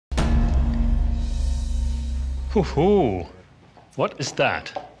Hoo-hoo. What is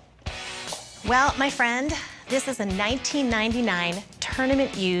that? Well, my friend, this is a 1999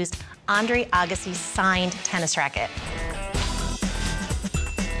 tournament-used Andre Agassi signed tennis racket.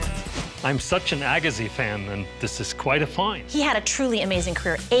 I'm such an Agassi fan, and this is quite a find. He had a truly amazing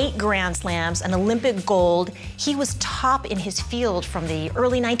career. 8 Grand Slams, an Olympic gold. He was top in his field from the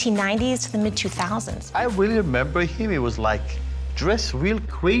early 1990s to the mid-2000s. I really remember him. He was like dressed real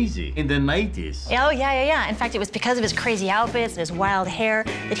crazy in the 90s. Oh, yeah. In fact, it was because of his crazy outfits and his wild hair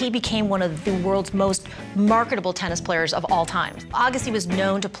that he became one of the world's most marketable tennis players of all time. Agassi was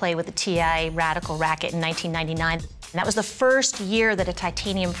known to play with the TI Radical racket in 1999. And that was the first year that a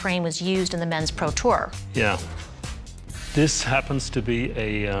titanium frame was used in the men's pro tour. Yeah. This happens to be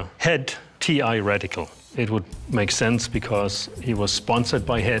a Head TI Radical. It would make sense because he was sponsored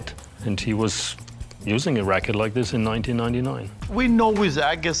by Head, and he was using a racket like this in 1999. We know with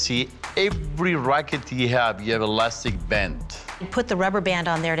Agassi, every racket you have elastic band. You put the rubber band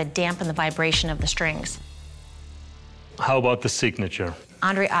on there to dampen the vibration of the strings. How about the signature?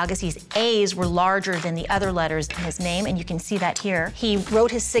 Andre Agassi's A's were larger than the other letters in his name, and you can see that here. He wrote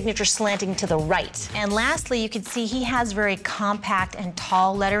his signature slanting to the right. And lastly, you can see he has very compact and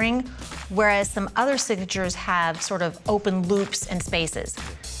tall lettering, whereas some other signatures have sort of open loops and spaces.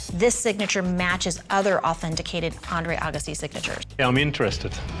 This signature matches other authenticated Andre Agassi signatures. Yeah, I'm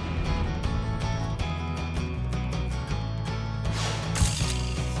interested.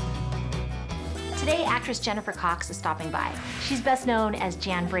 Today, actress Jennifer Cox is stopping by. She's best known as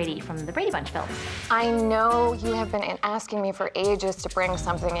Jan Brady from the Brady Bunch films. I know you have been asking me for ages to bring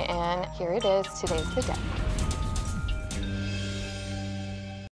something in. Here it is. Today's the day.